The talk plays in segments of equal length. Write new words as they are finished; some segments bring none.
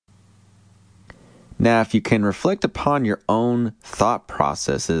Now, if you can reflect upon your own thought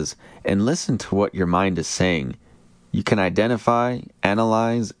processes and listen to what your mind is saying, you can identify,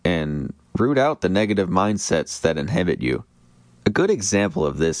 analyze, and root out the negative mindsets that inhibit you. A good example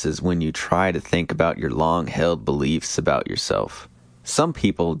of this is when you try to think about your long-held beliefs about yourself. Some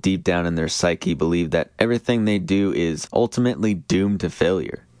people deep down in their psyche believe that everything they do is ultimately doomed to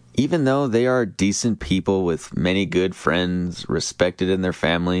failure. Even though they are decent people with many good friends, respected in their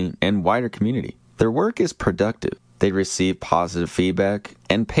family, and wider community. Their work is productive. They receive positive feedback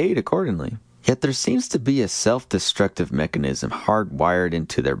and paid accordingly. Yet there seems to be a self-destructive mechanism hardwired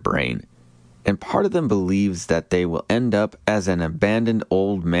into their brain. And part of them believes that they will end up as an abandoned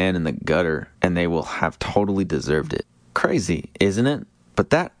old man in the gutter and they will have totally deserved it. Crazy, isn't it?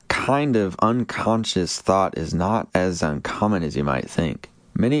 But that kind of unconscious thought is not as uncommon as you might think.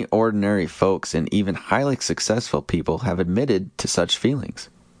 Many ordinary folks and even highly successful people have admitted to such feelings.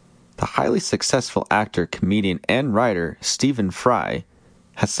 The highly successful actor, comedian, and writer Stephen Fry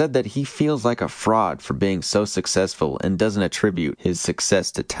has said that he feels like a fraud for being so successful and doesn't attribute his success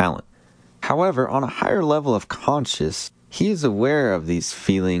to talent. However, on a higher level of conscious, he is aware of these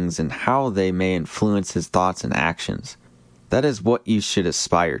feelings and how they may influence his thoughts and actions. That is what you should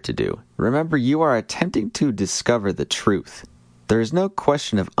aspire to do. Remember, you are attempting to discover the truth. There is no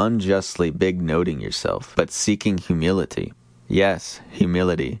question of unjustly big-noting yourself, but seeking humility. Yes,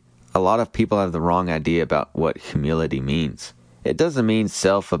 humility. A lot of people have the wrong idea about what humility means. It doesn't mean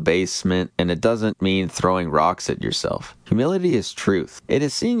self-abasement, and it doesn't mean throwing rocks at yourself. Humility is truth. It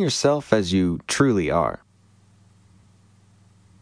is seeing yourself as you truly are.